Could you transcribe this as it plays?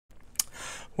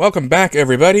Welcome back,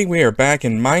 everybody. We are back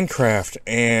in Minecraft,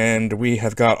 and we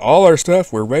have got all our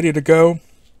stuff. We're ready to go.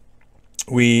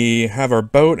 We have our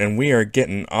boat, and we are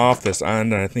getting off this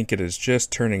island, and I think it is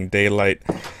just turning daylight.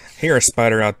 I hear a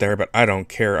spider out there, but I don't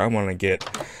care. I want to get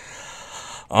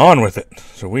on with it.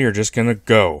 So we are just going to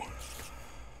go.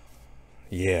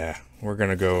 Yeah, we're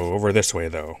going to go over this way,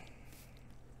 though.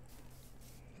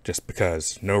 Just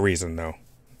because. No reason, though.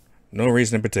 No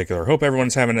reason in particular. Hope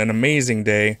everyone's having an amazing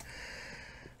day.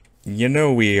 You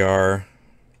know we are,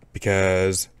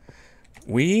 because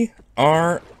we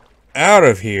are out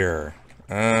of here.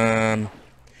 I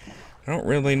don't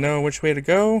really know which way to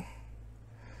go,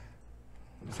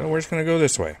 so we're just gonna go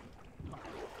this way.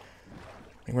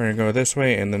 I think we're gonna go this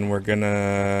way, and then we're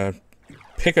gonna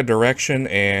pick a direction,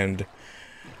 and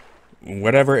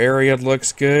whatever area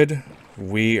looks good,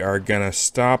 we are gonna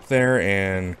stop there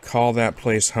and call that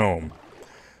place home.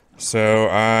 So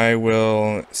I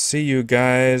will see you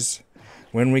guys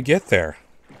when we get there.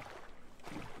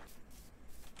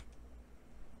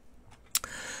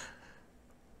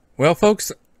 Well,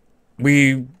 folks,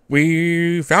 we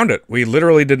found it. We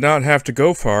literally did not have to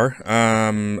go far.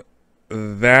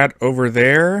 That over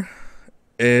there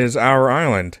is our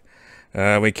island.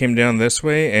 We came down this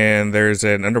way, and there's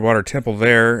an underwater temple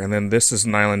there, and then this is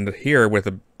an island here with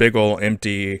a big ol'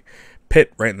 empty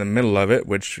pit right in the middle of it,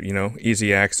 which, you know,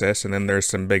 easy access, and then there's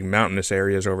some big mountainous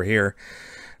areas over here.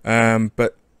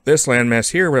 But this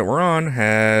landmass here that we're on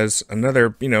has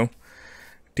another, you know,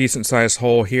 decent sized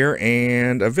hole here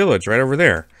and a village right over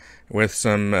there with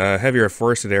some heavier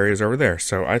forested areas over there.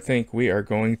 So I think we are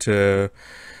going to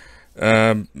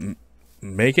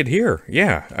make it here.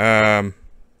 Yeah.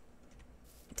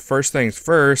 First things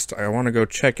first, I want to go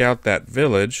check out that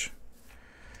village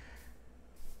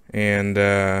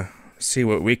and see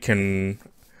what we can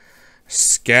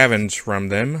scavenge from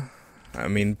them. I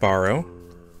mean borrow.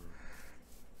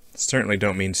 Certainly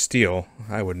don't mean steal.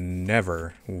 I would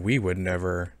never. We would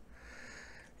never.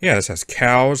 Yeah, this has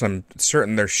cows. I'm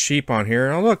certain there's sheep on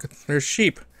here. Oh look, there's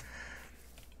sheep.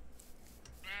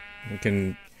 We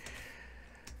can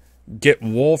get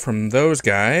wool from those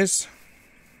guys.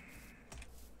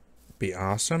 Be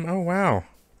awesome. Oh wow.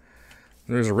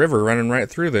 There's a river running right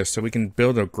through this, so we can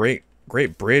build a great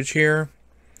bridge here.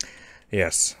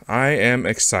 Yes, I am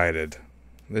excited.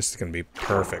 This is going to be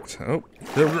perfect. Oh.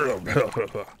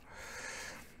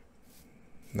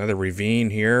 Another ravine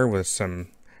here with some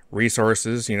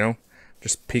resources, you know,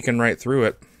 just peeking right through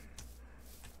it.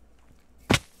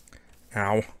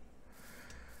 Ow.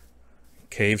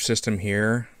 Cave system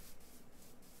here.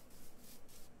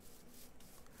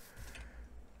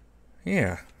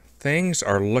 Yeah, things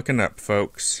are looking up,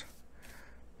 folks.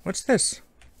 What's this?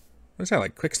 What's that,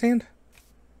 like quicksand?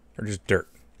 Or just dirt?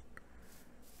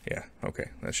 Yeah, okay,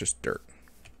 that's just dirt.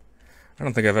 I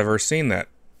don't think I've ever seen that.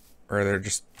 Or they're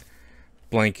just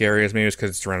blank areas. Maybe it's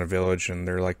because it's around a village and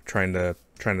they're like trying to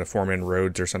form in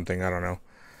roads or something. I don't know.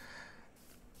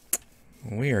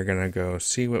 We are gonna go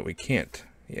see what we can't.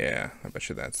 Yeah, I bet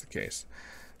you that's the case.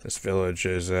 This village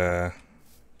is the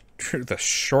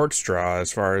short straw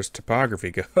as far as topography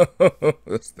goes.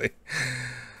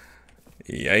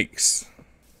 Yikes.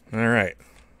 Alright.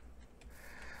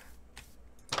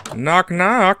 Knock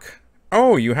knock.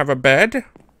 Oh, you have a bed?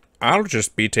 I'll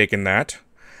just be taking that.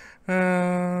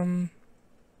 Yeah,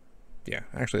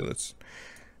 actually let's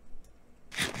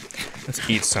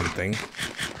eat something.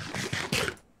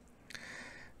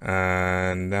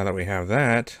 And now that we have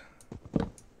that,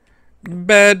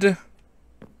 bed.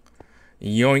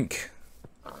 Yoink.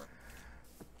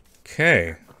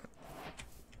 Okay.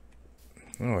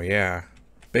 Oh yeah.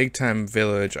 Big time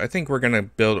village. I think we're gonna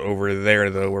build over there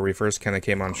though, where we first kind of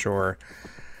came on shore.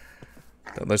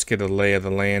 But let's get a lay of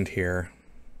the land here.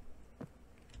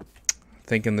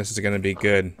 Thinking this is gonna be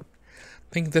good.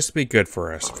 I think this will be good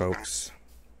for us, folks.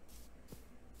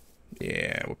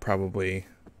 Yeah, we'll probably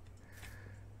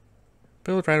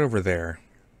build right over there.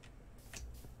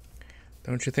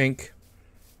 Don't you think?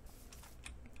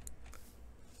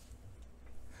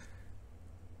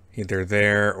 Either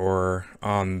there or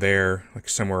on there, like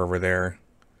somewhere over there.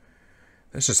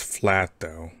 This is flat,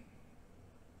 though.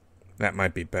 That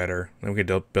might be better. Then we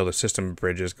could build a system of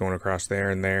bridges going across there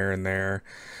and there and there.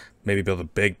 Maybe build a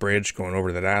big bridge going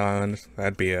over that island.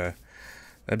 That'd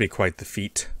be quite the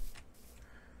feat.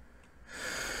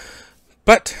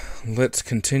 But let's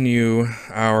continue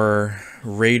our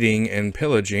raiding and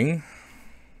pillaging.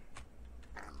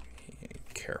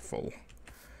 Carefully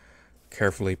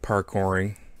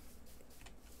parkouring.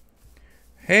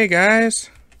 Hey guys!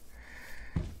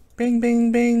 Bing,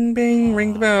 bing, bing, bing,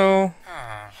 ring the bell.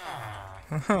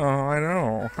 Oh, I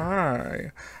know.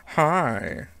 Hi.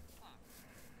 Hi.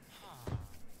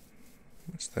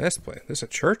 What's this place? This a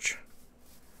church?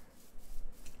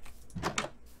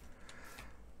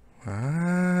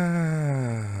 Ah.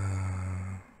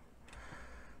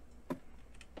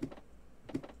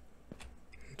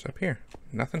 What's up here?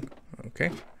 Nothing?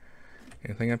 Okay.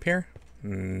 Anything up here?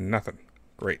 Nothing.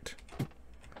 Great.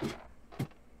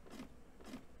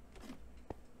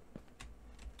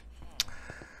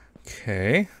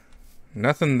 Okay.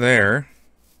 Nothing there.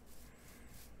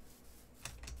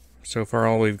 So far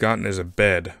all we've gotten is a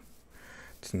bed.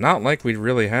 It's not like we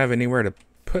really have anywhere to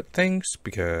put things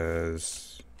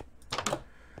because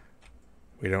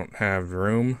we don't have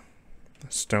room.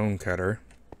 A stone cutter.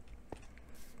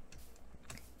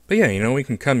 But yeah, you know, we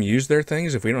can come use their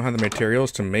things. If we don't have the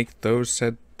materials to make those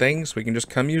said things, we can just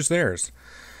come use theirs.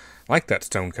 Like that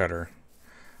stone cutter.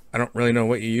 I don't really know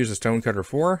what you use a stone cutter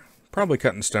for. Probably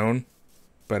cutting stone.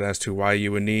 But as to why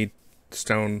you would need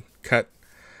stone cut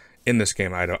in this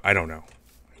game, I don't know.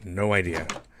 No idea.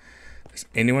 Does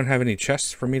anyone have any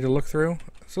chests for me to look through?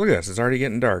 So look at this. It's already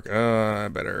getting dark. I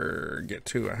better get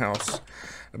to a house.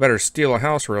 I better steal a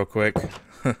house real quick.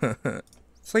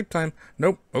 Sleep time.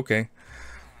 Nope. Okay.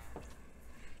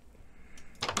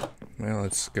 Well,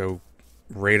 let's go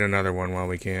raid another one while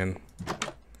we can.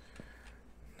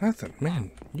 Nothing. Man,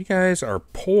 you guys are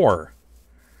poor.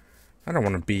 I don't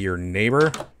want to be your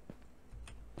neighbor.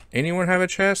 Anyone have a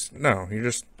chest? No, you're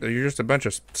just a bunch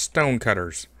of stone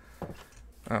cutters.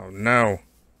 Oh no.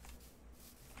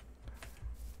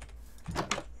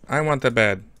 I want the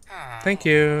bed. Thank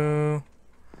you.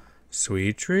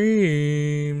 Sweet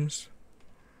dreams.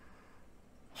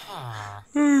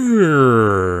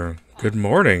 Good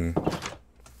morning.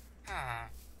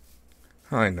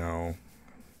 I know.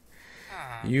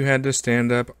 You had to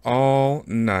stand up all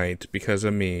night because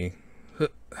of me.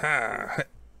 Ha,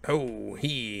 ho,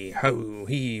 he, ho,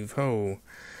 heave, ho.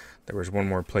 There was one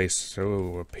more place.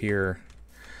 Oh, up here.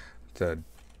 It's a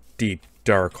deep,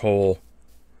 dark hole.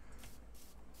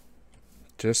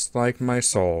 Just like my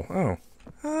soul. Oh.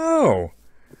 Oh!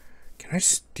 Can I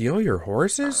steal your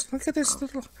horses? Look at this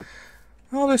little...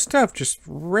 all this stuff just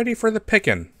ready for the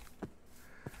picking.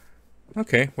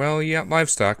 Okay, well, you got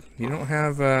livestock. You don't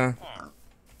have,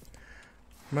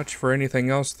 much for anything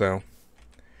else, though.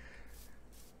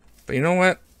 But you know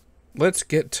what? Let's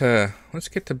get to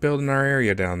building our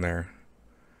area down there.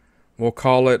 We'll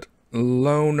call it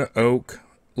Lone Oak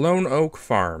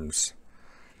Farms.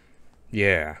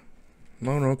 Yeah.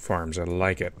 Lone Oak Farms, I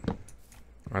like it.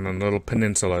 On a little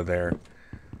peninsula there.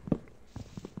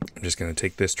 I'm just gonna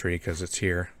take this tree because it's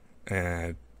here. And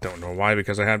I don't know why,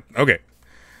 because I have... okay.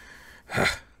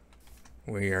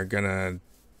 We are gonna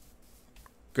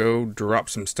go drop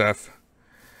some stuff.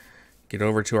 Get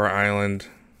over to our island.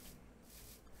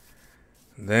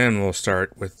 Then we'll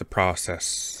start with the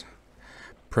processes.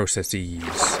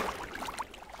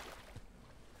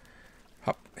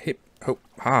 Hop, hip, hop,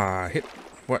 ha, hip.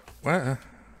 What? What's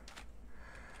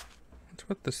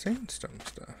with the sandstone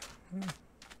stuff?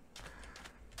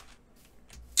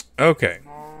 Okay.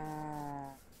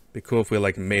 Be cool if we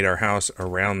like made our house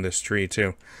around this tree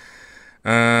too.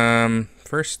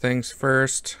 First things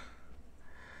first.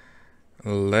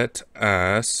 Let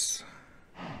us...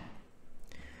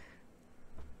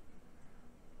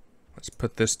 let's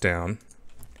put this down.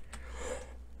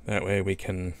 That way we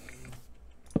can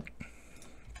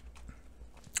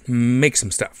make some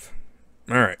stuff.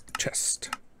 Alright, chest.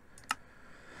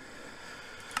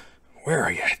 Where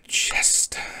are you,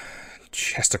 chest?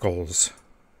 Chesticles.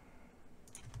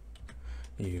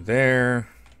 You there.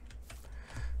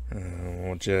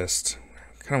 We'll just...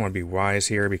 kind of want to be wise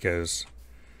here because...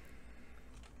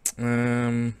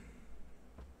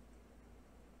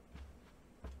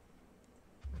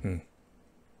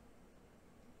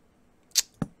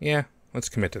 yeah, let's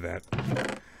commit to that.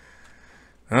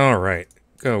 Alright.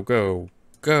 Go, go,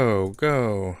 go,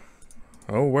 go.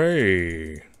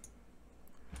 Away.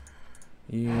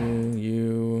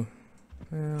 You.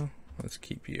 Well, let's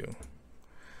keep you.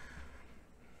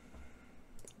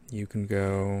 You can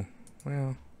go,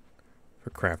 well, for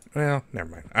craft. Well, never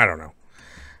mind. I don't know.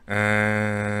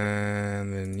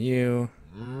 And then you.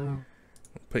 We'll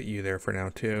put you there for now,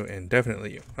 too. And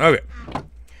definitely you. Okay.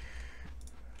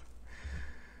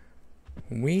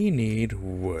 We need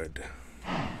wood.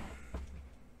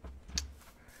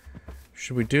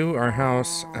 Should we do our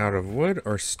house out of wood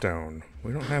or stone?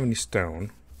 We don't have any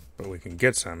stone, but we can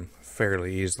get some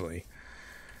fairly easily.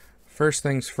 First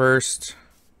things first.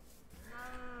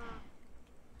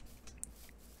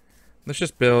 Let's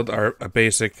just build a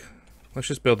basic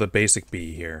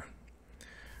bee here.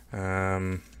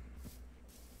 Man.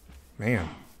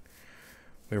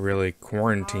 We really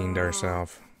quarantined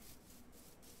ourselves.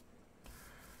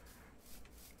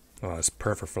 Oh, it's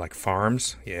perfect for like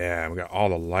farms. Yeah, we got all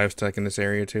the livestock in this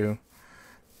area too.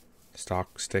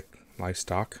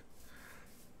 Livestock.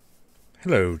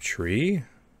 Hello, tree.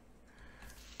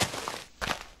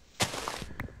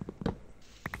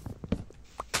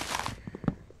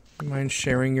 You mind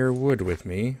sharing your wood with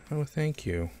me? Oh, thank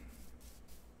you.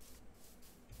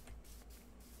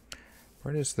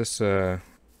 Where does this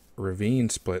ravine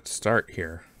split start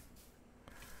here?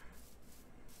 I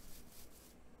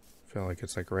feel like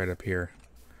it's like right up here.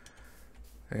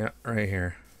 Yeah, right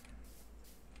here.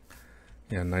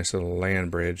 Yeah, nice little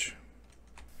land bridge.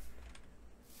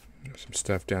 There's some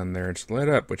stuff down there. It's lit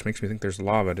up, which makes me think there's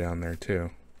lava down there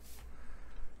too.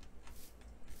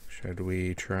 Should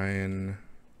we try and...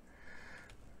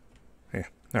 Yeah,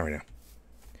 not right now.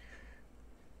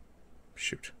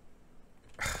 Shoot.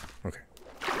 Okay.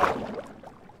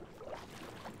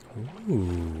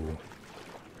 Ooh.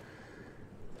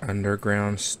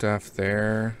 Underground stuff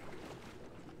there.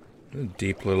 A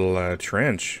deep little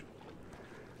trench.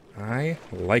 I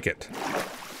like it.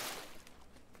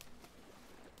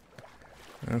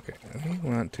 Okay, we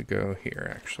want to go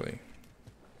here, actually.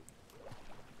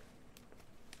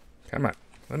 Come on,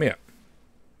 let me up.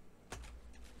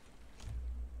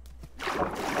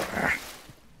 Ah.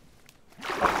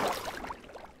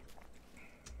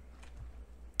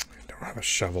 I don't have a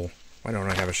shovel. Why don't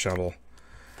I have a shovel?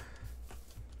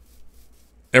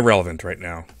 Irrelevant right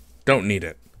now. Don't need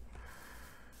it.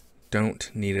 Don't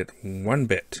need it one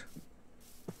bit.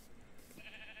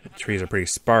 The trees are pretty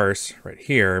sparse right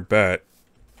here, but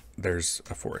there's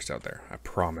a forest out there. I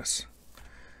promise.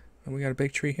 And we got a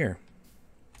big tree here.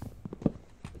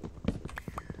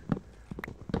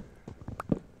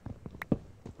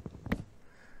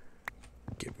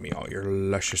 Give me all your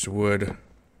luscious wood.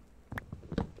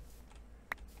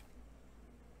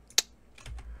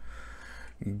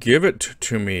 Give it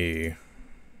to me,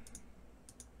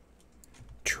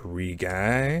 tree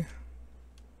guy.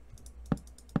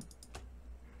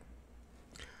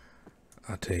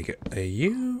 I'll take a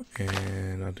U,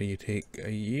 and I'll do you take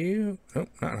a U. Nope,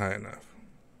 not high enough.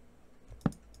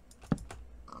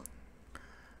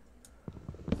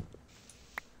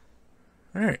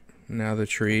 Alright, now the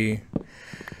tree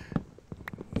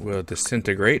will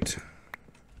disintegrate,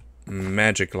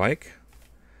 magic-like.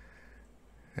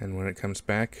 And when it comes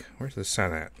back, where's the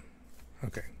sun at?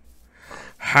 Okay.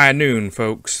 High noon,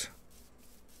 folks.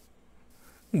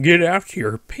 Get out to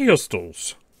your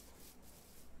pistols.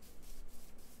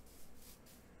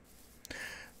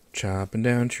 Chopping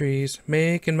down trees,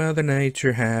 making Mother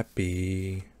Nature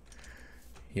happy.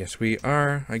 Yes, we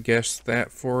are. I guess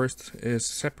that forest is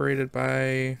separated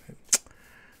by...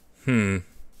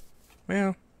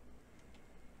 Well,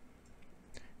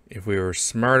 if we were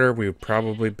smarter, we would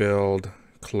probably build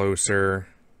closer.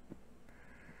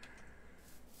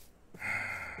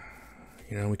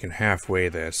 You know, we can halfway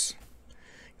this.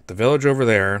 The village over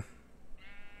there.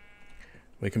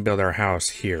 We can build our house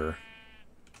here.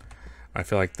 I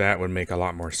feel like that would make a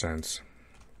lot more sense.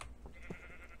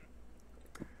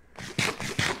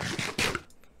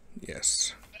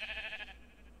 Yes.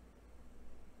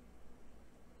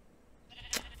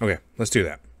 Okay, let's do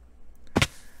that.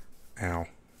 Ow.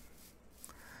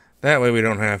 That way we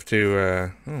don't have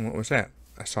to, oh, what was that?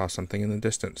 I saw something in the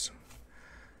distance.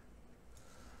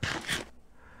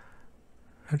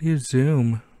 How do you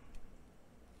zoom?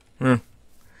 But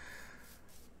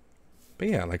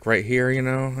yeah, like right here, you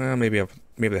know, maybe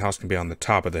the house can be on the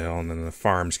top of the hill, and then the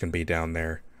farms can be down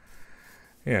there.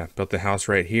 Yeah, built the house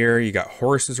right here. You got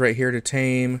horses right here to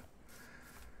tame.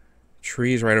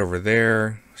 Trees right over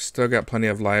there. Still got plenty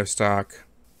of livestock.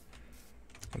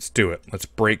 Let's do it. Let's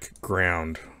break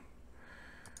ground.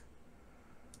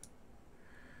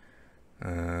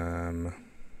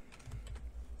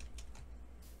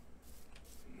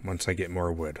 Once I get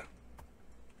more wood.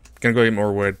 Gonna go get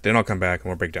more wood, then I'll come back and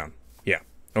we'll break down. Yeah.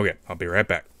 Okay, I'll be right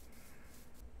back.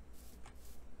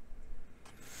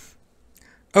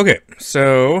 Okay,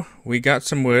 so we got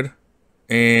some wood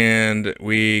and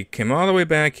we came all the way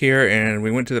back here and we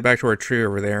went to the back to our tree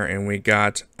over there and we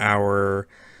got our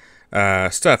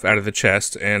stuff out of the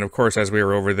chest. And of course, as we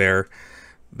were over there,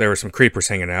 there were some creepers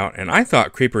hanging out, and I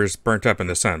thought creepers burnt up in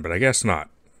the sun, but I guess not.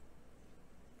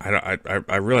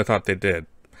 I really thought they did.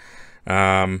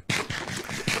 We're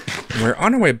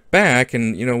on our way back,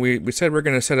 and you know, we said we're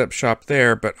going to set up shop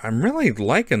there, but I'm really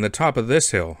liking the top of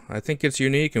this hill. I think it's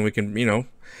unique, and we can, you know,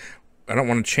 I don't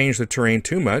want to change the terrain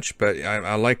too much, but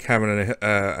I like having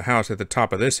a house at the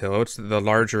top of this hill. It's the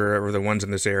larger of the ones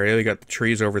in this area. You got the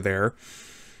trees over there,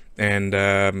 and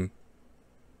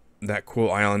that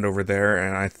cool island over there,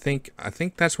 and I think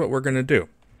that's what we're gonna do.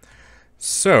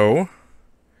 So,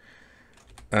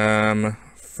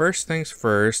 first things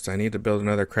first, I need to build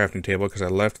another crafting table because I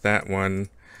left that one.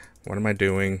 What am I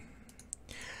doing?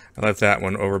 I left that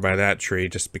one over by that tree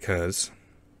just because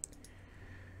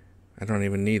I don't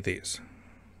even need these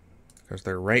because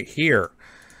they're right here.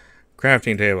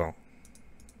 Crafting table.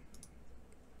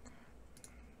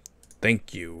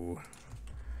 Thank you.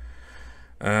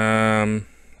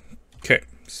 Okay,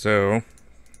 so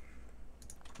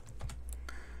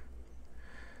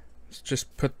let's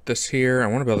just put this here. I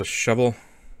want to build a shovel.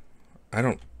 I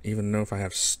don't even know if I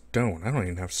have stone. I don't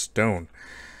even have stone.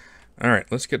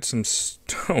 Alright, let's get some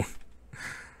stone.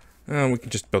 We can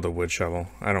just build a wood shovel.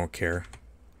 I don't care.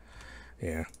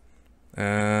 Yeah.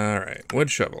 Alright,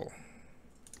 wood shovel.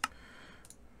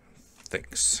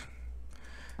 Thanks.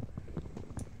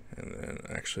 And then,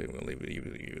 actually, we'll leave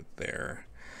you there.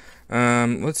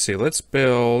 Let's see. Let's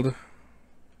build...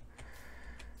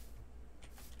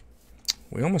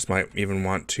 We almost might even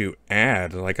want to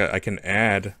add, like, I can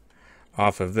add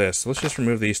off of this. So let's just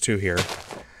remove these two here.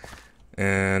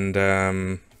 And,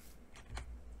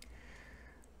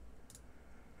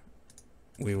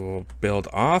 we will build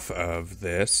off of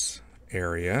this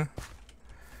area.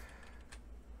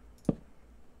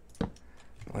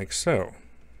 Like so.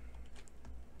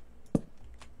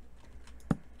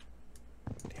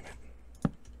 Damn it.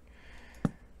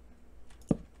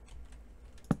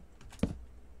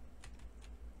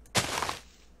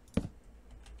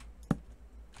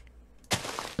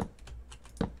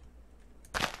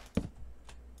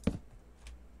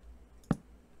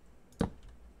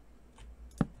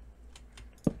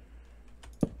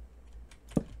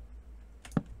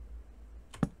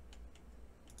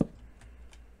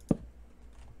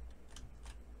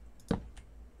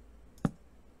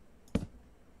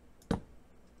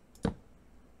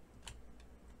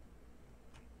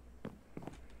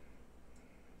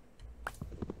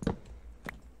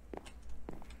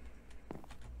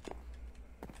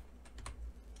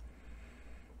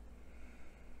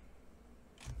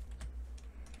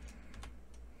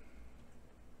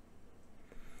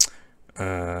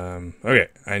 Okay,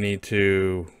 I need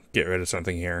to get rid of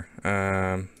something here.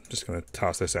 Just gonna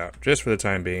toss this out, just for the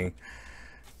time being,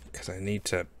 because I need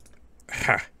to,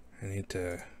 I need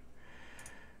to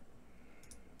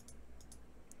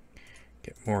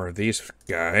get more of these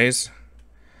guys,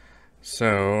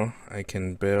 so I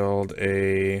can build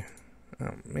a,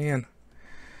 oh man,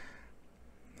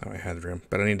 oh I had room,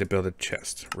 but I need to build a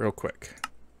chest, real quick.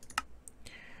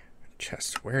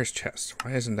 Chest, where's chest?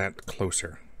 Why isn't that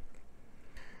closer?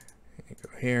 Go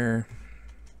here.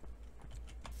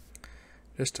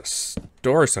 Just to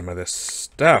store some of this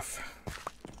stuff.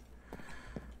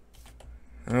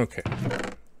 Okay.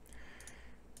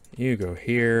 You go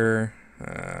here.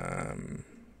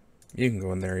 You can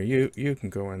go in there. You can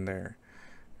go in there.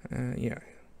 Yeah.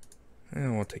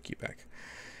 And we'll take you back.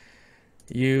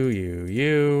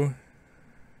 You,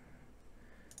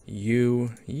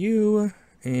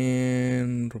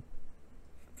 and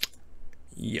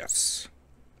yes.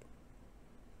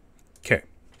 Okay.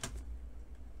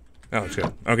 That looks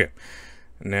good. Okay.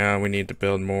 Now we need to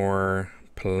build more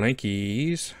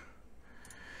plankies.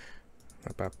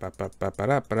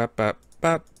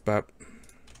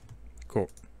 Cool.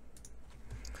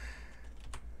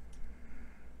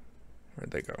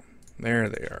 Where'd they go? There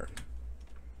they are.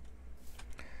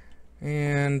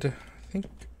 And I think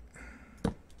it's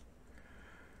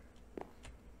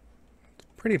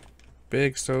pretty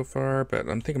big so far, but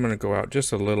I think I'm going to go out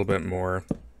just a little bit more.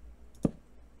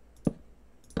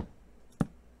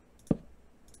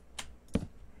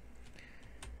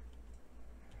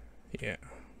 Yeah,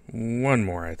 one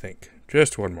more, I think.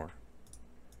 Just one more.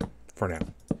 For now.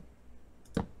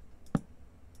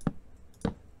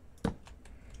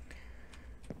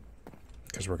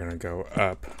 Because we're going to go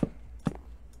up.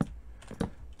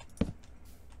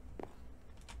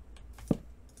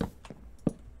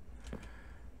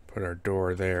 Put our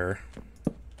door there.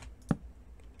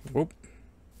 Whoop.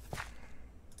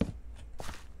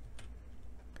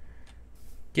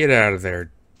 Get out of there,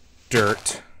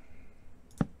 dirt.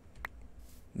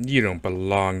 You don't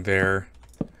belong there.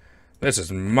 This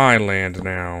is my land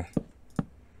now.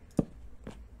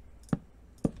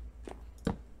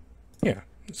 Yeah,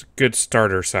 it's a good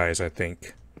starter size, I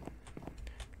think.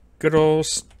 Good old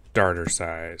starter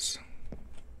size.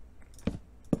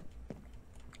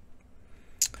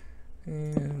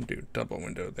 And do double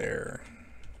window there.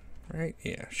 Right?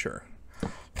 Yeah, sure.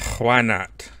 Why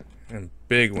not? And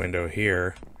big window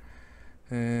here.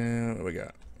 And what do we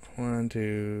got? 1,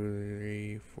 2,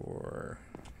 3, 4.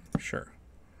 Sure.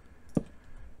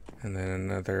 And then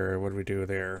another, what do we do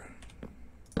there?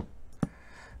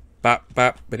 Bop,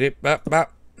 bop, ba-dip, bop,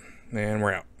 bop. And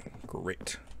we're out.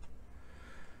 Great.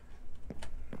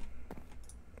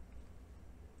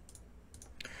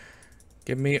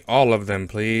 Give me all of them,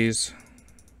 please.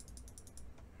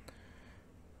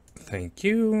 Thank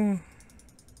you.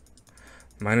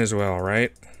 Mine as well,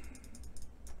 right?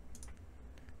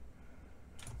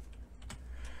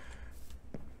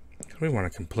 We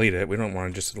want to complete it. We don't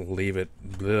want to just leave it.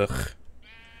 Ugh.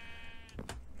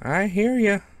 I hear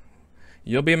you.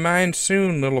 You'll be mine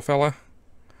soon, little fella.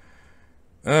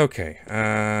 Okay.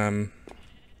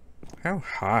 How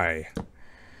high?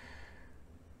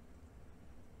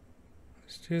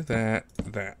 Let's do that.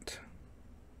 That.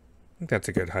 I think that's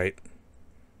a good height.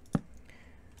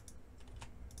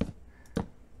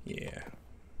 Yeah.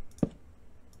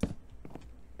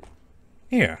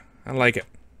 Yeah, I like it.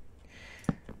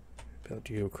 Build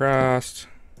you across.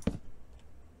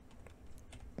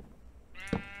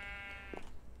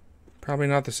 Probably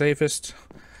not the safest,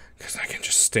 because I can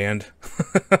just stand.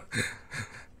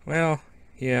 Well,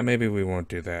 yeah, maybe we won't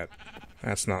do that.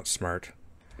 That's not smart.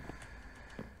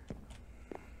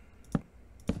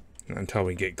 Until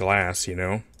we get glass, you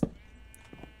know?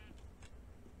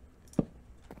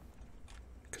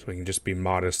 Because we can just be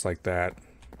modest like that.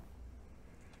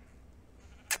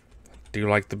 Do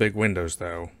like the big windows,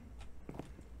 though.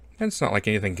 And it's not like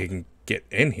anything can get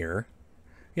in here.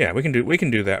 Yeah, we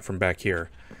can do that from back here.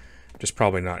 Just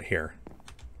probably not here.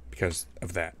 Because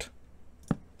of that.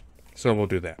 So we'll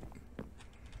do that.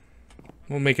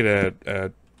 We'll make it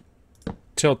a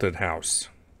tilted house.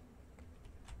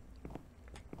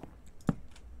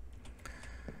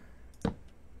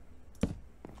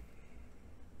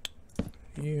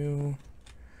 You.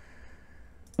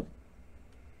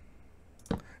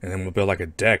 And then we'll build like a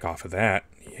deck off of that.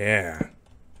 Yeah.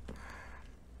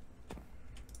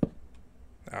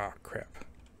 Ah, crap.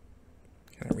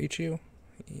 Can I reach you?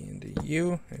 And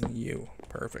you, and you.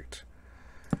 Perfect.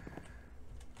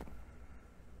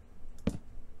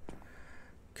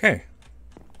 Okay.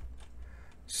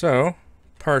 So,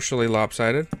 partially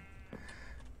lopsided.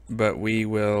 But we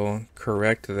will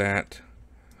correct that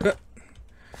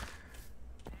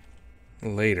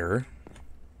later.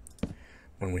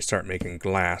 When we start making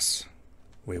glass,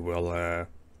 we will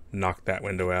knock that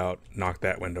window out,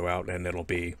 and it'll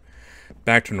be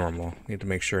back to normal. Need to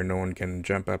make sure no one can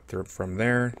jump up from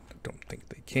there. Don't think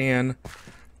they can.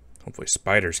 Hopefully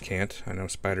spiders can't. I know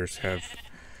spiders have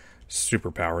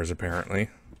superpowers, apparently.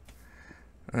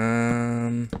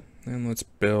 And let's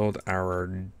build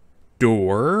our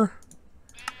door.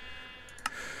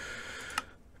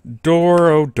 Door,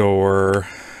 oh door.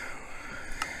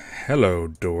 Hello,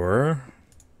 door.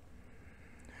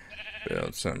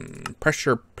 Build some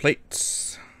pressure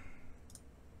plates.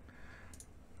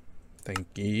 Thank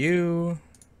you.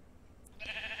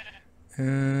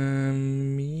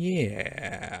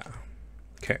 Yeah.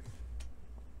 Okay.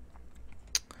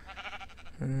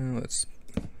 Let's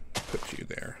put you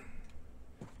there.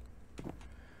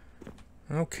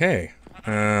 Okay.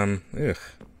 Ugh.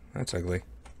 That's ugly.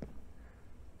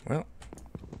 Well.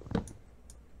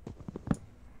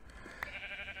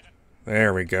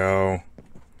 There we go.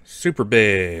 Super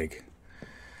big.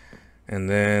 And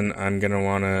then I'm going to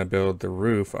want to build the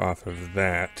roof off of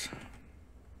that.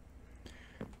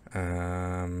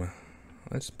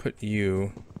 Let's put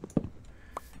you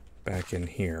back in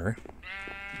here.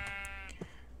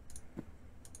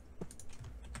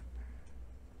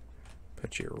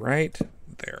 Put you right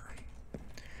there.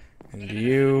 And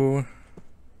you...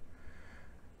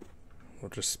 We'll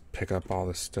just pick up all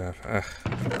this stuff. Ugh.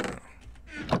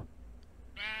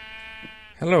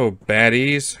 Hello,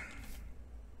 baddies.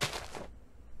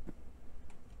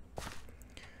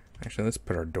 Actually, let's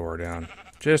put our door down.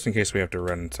 Just in case we have to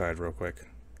run inside real quick.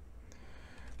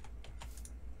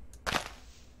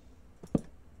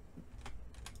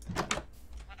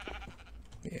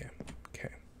 Yeah, okay.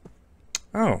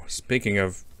 Oh, speaking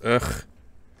of... Ugh.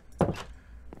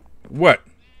 What?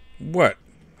 What?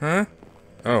 Huh?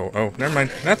 Oh, never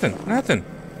mind. Nothing.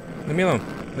 Leave me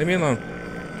alone. Leave me alone.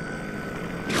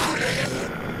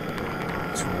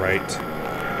 That's right.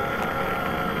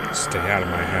 Stay out of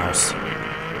my house.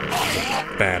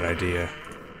 Bad idea.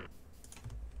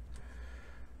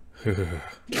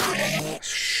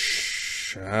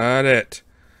 Shut it.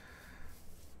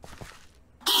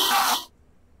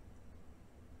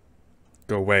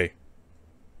 Go away.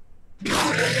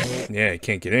 Yeah, you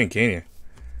can't get in, can you?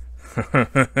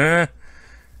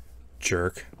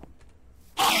 Jerk.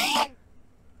 What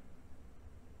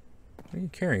are you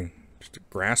carrying? Just a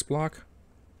grass block?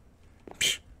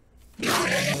 Psh.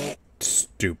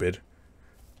 Stupid.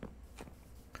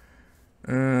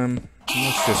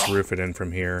 Let's just roof it in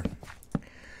from here.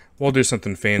 We'll do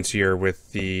something fancier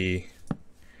with the...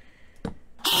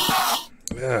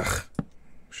 Ugh.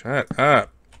 Shut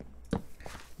up.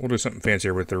 We'll do something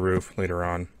fancier with the roof later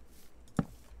on.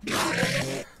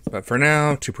 But for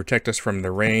now, to protect us from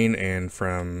the rain and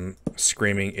from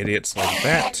screaming idiots like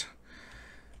that,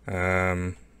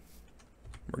 we're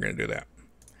going to do that.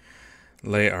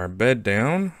 Lay our bed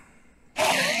down.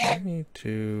 I need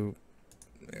to...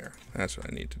 There. That's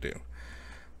what I need to do.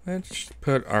 Let's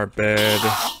put our bed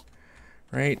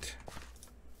right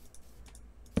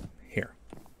here.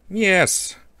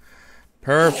 Yes!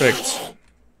 Perfect.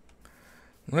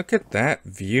 Look at that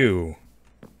view.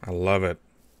 I love it.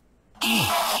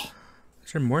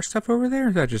 Is there more stuff over there? Or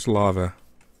is that just lava?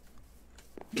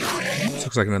 This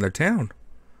looks like another town.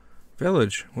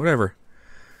 Village. Whatever.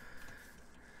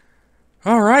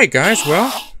 Alright, guys.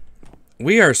 Well,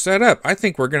 we are set up. I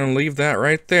think we're going to leave that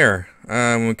right there.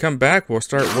 When we come back, we'll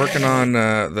start working on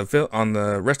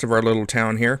the rest of our little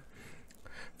town here.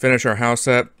 Finish our house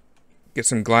up. Get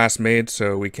some glass made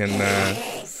so we can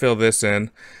fill this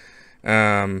in.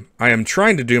 I am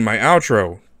trying to do my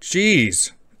outro.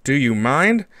 Jeez. Do you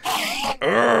mind?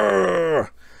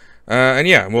 And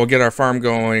yeah, we'll get our farm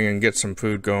going and get some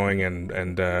food going and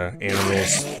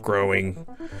animals growing.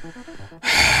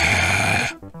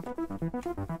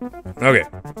 Okay.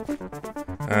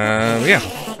 Yeah.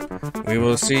 We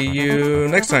will see you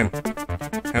next time.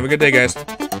 Have a good day, guys.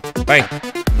 Bye.